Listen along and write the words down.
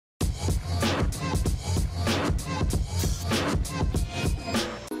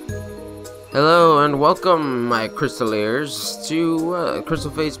Hello and welcome, my Crystaliers, to Crystal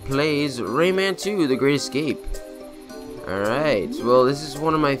Face Plays Rayman 2: The Great Escape. Alright, well, this is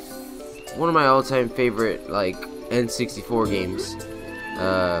one of my all-time favorite, like, N64 games.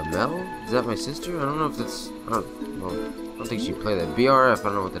 Mel? Is that my sister? I don't know if that's... I don't think she'd play that. BRF, I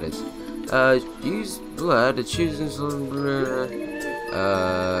don't know what that is. Use blood to choose insulin.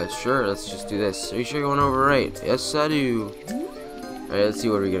 Sure, let's just do this. Are you sure you're going over right? Yes, I do. Alright, let's see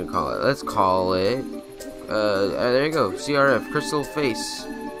what we're gonna call it. Let's call it, there you go, CRF, Crystal Face.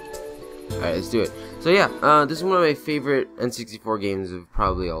 Alright, let's do it. So yeah, this is one of my favorite N64 games of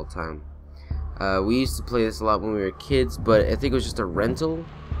probably all time. We used to play this a lot when we were kids, but I think it was just a rental.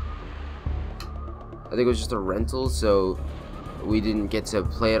 So we didn't get to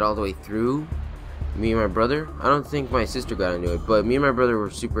play it all the way through. Me and my brother. I don't think my sister got into it, but me and my brother were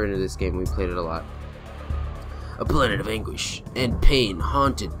super into this game. We played it a lot. A planet of anguish and pain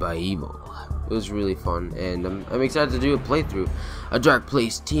haunted by evil. It was really fun, and I'm excited to do a playthrough. A dark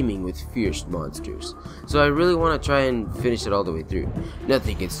place teeming with fierce monsters. So I really want to try and finish it all the way through.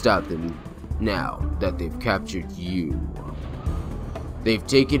 Nothing can stop them now that they've captured you. They've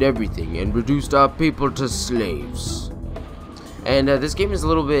taken everything and reduced our people to slaves. And this game is a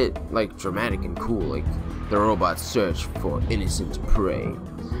little bit like dramatic and cool. Like the robots search for innocent prey.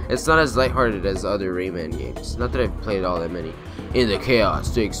 It's not as lighthearted as other Rayman games. Not that I've played all that many. In the chaos,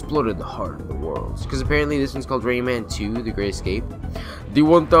 they exploded the heart of the world. Because apparently this one's called Rayman 2: The Great Escape. The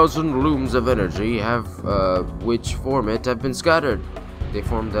 1,000 looms of energy which form it have been scattered. They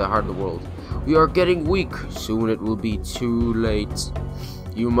form the heart of the world. We are getting weak. Soon it will be too late.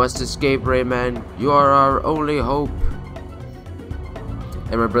 You must escape, Rayman. You are our only hope.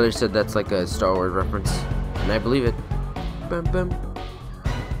 And my brother said that's like a Star Wars reference. And I believe it. Bum bum.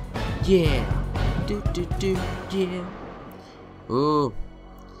 Yeah. Yeah. Ooh.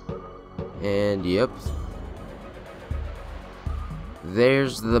 And yep.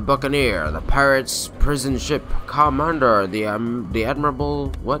 There's the Buccaneer, the pirate's prison ship commander, the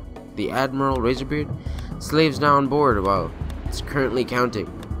Admiral, what? The Admiral Razorbeard? Slaves now on board. Wow. It's currently counting.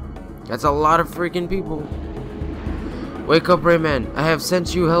 That's a lot of freaking people. Wake up, Rayman. I have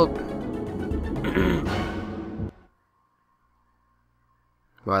sent you help.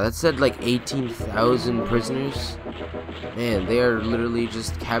 Wow, that said like 18,000 prisoners. Man, they are literally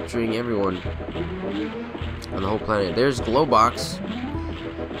just capturing everyone on the whole planet. There's Glowbox.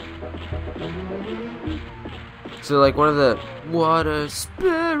 So like one of the water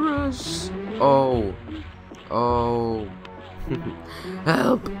sparrows. Oh.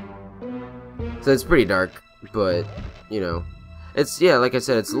 Help. So it's pretty dark, but you know, it's, yeah, like I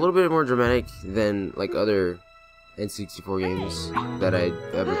said, it's a little bit more dramatic than like other N64 games that I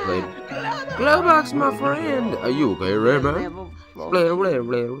ever played. Glowbox, my friend! Are you okay, Rayman?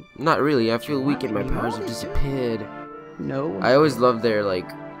 Not really, I feel weak and my powers have disappeared. No. I always loved their,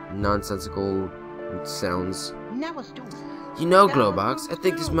 like, nonsensical sounds. You know, Glowbox, I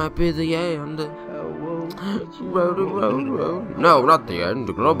think this might be the end. Road. No, not the end.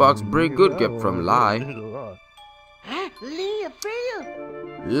 The Glowbox pretty good gift from Lai.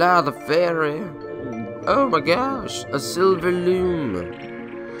 La the fairy. Oh my gosh, a silver loom.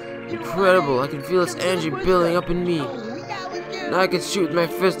 Incredible, I can feel its energy building up in me. Now I can shoot with my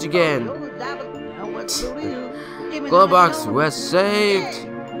fist again. Glowbox, we're saved.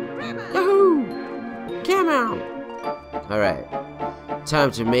 Yahoo! Come out. Alright,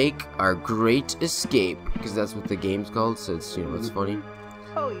 time to make our great escape. Because that's what the game's called, so it's, you know, it's funny.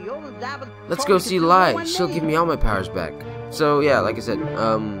 Let's go see Lai. She'll give me all my powers back. So yeah, like I said,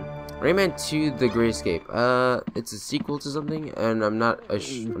 Rayman 2: The Great Escape. It's a sequel to something, and I'm not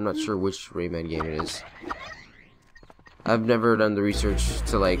sure which Rayman game it is. I've never done the research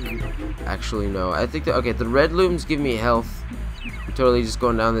to like actually know. I think that, okay, the red looms give me health. I'm totally just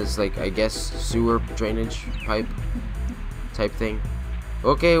going down this, like, I guess sewer drainage pipe type thing.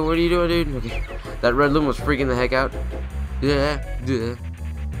 Okay, what are you doing, dude? Okay, that red loom was freaking the heck out. Yeah.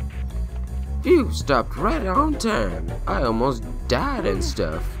 Phew, stopped right on time. I almost died and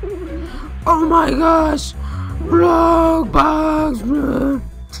stuff. Oh my gosh! Glowbox!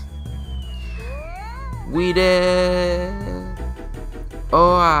 We dead.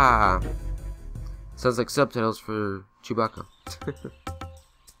 Oh ah. Sounds like subtitles for Chewbacca.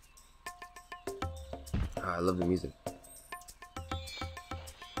 I love the music.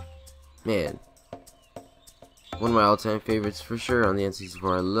 Man. One of my all-time favorites for sure on the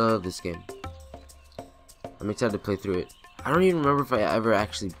N64. I love this game. I'm excited to play through it. I don't even remember if I ever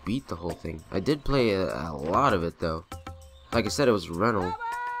actually beat the whole thing. I did play a lot of it though. Like I said, it was a rental.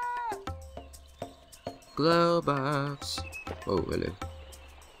 Glowbox. Oh, hello.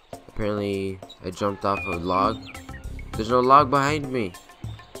 Apparently, I jumped off a log. There's no log behind me.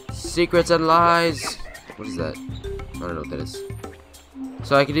 Secrets and lies. What is that? I don't know what that is.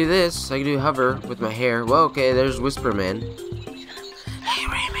 So I can do this. I can do hover with my hair. Well, okay, there's Whisper Man. Hey,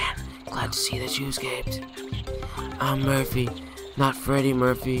 Rayman. Glad to see that you escaped. I'm Murphy, not Freddie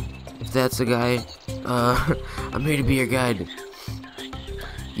Murphy. If that's the guy, I'm here to be your guide.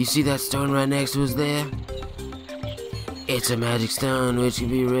 You see that stone right next to us there? It's a magic stone which can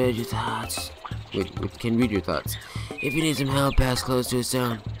be read your thoughts. Which can read your thoughts. If you need some help, pass close to a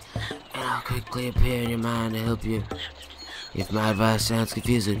stone, and I'll quickly appear in your mind to help you. If my advice sounds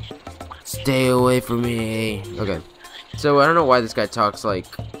confusing, stay away from me. Okay. So I don't know why this guy talks like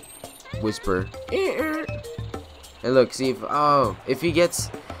Whisper. And look, see if he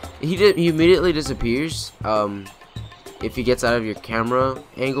gets, he immediately disappears. If he gets out of your camera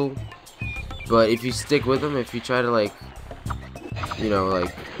angle, but if you stick with him, if you try to like, you know,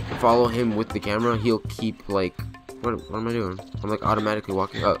 like follow him with the camera, he'll keep like, what am I doing? I'm like automatically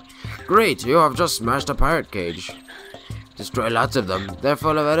walking up. Great, you have just smashed a pirate cage. Destroy lots of them. They're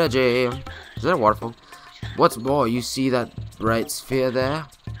full of energy. Is that a waterfall? What's more, you see that bright sphere there?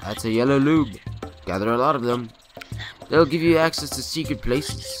 That's a yellow loom. Gather a lot of them. They'll give you access to secret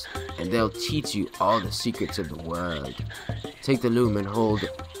places, and they'll teach you all the secrets of the world. Take the loom and hold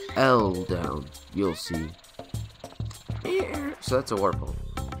L down. You'll see. So that's a waterfall.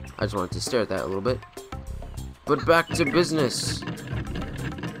 I just wanted to stare at that a little bit. But back to business.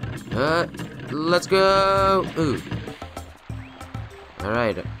 Let's go. Ooh.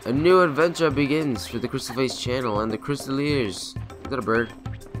 Alright, a new adventure begins for the Crystal Face channel and the Crystaliers. Is that a bird?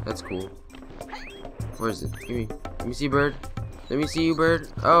 That's cool. Where is it? Let me see, bird. Let me see you, bird.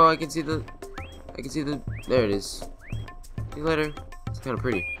 Oh, I can see the, there it is. See you later. It's kind of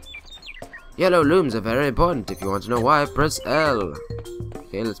pretty. Yellow looms are very important. If you want to know why, press L.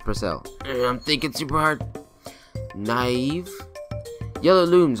 Okay, let's press L. I'm thinking super hard. Naive. Yellow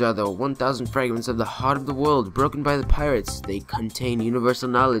looms are the 1,000 fragments of the heart of the world broken by the pirates. They contain universal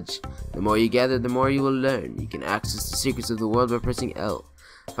knowledge. The more you gather, the more you will learn. You can access the secrets of the world by pressing L.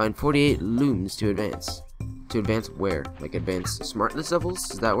 Find 48 looms to advance. To advance where? Like advance smartness levels?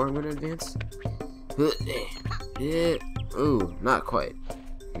 Is that where I'm going to advance? Ooh, not quite.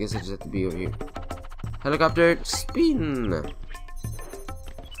 I guess I just have to be over here. Helicopter, spin!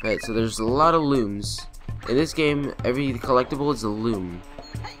 Alright, so there's a lot of looms. In this game, every collectible is a loom.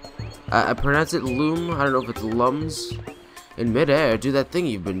 I pronounce it loom. I don't know if it's lums. In midair, do that thing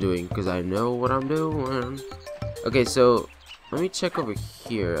you've been doing, because I know what I'm doing. Okay, so let me check over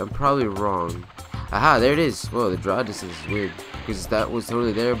here. I'm probably wrong. Aha, there it is. Whoa, the draw distance is weird, because that was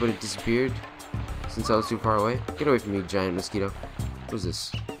totally there, but it disappeared since I was too far away. Get away from me, giant mosquito. What is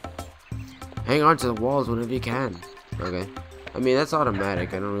this? Hang on to the walls whenever you can. Okay. I mean, that's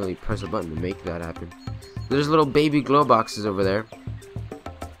automatic. I don't really press a button to make that happen. There's little baby glow boxes over there.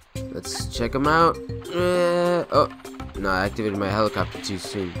 Let's check them out. Oh, no, I activated my helicopter too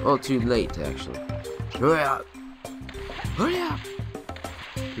soon. Oh, too late, actually. Hurry up! Hurry up!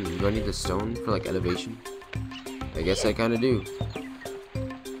 Do I need the stone for, like, elevation? I guess I kind of do.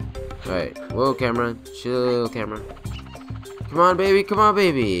 Alright. Whoa, camera. Chill, camera. Come on, baby. Come on,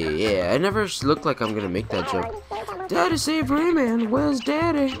 baby. Yeah, I never look like I'm gonna make that jump. Daddy saved Rayman. Where's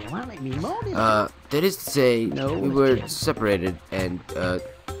Daddy? That is to say, we were separated, and,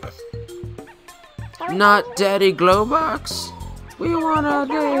 not Daddy Glowbox. We want our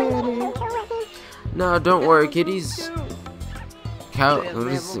Daddy. No, don't worry, kiddies. What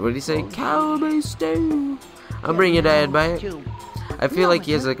did he say? Cowboy stew. I'll bring your dad back. I feel like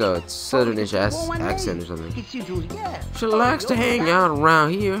he has like a southernish accent or something. She likes to hang out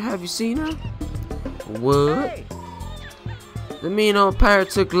around here. Have you seen her? What? The mean old pirate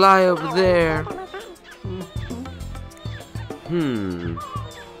took Lie over there.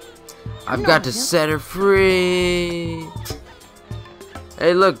 I've got to set her free.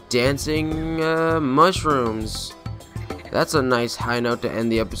 Hey, look, dancing mushrooms. That's a nice high note to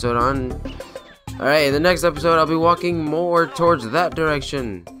end the episode on. Alright, in the next episode, I'll be walking more towards that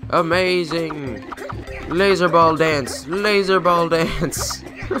direction. Amazing. Laser ball dance. Laser ball dance.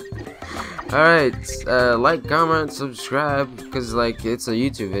 Alright, like, comment, subscribe, because, like, it's a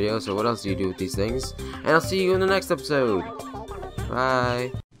YouTube video, so what else do you do with these things? And I'll see you in the next episode.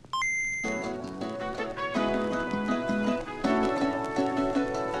 Bye.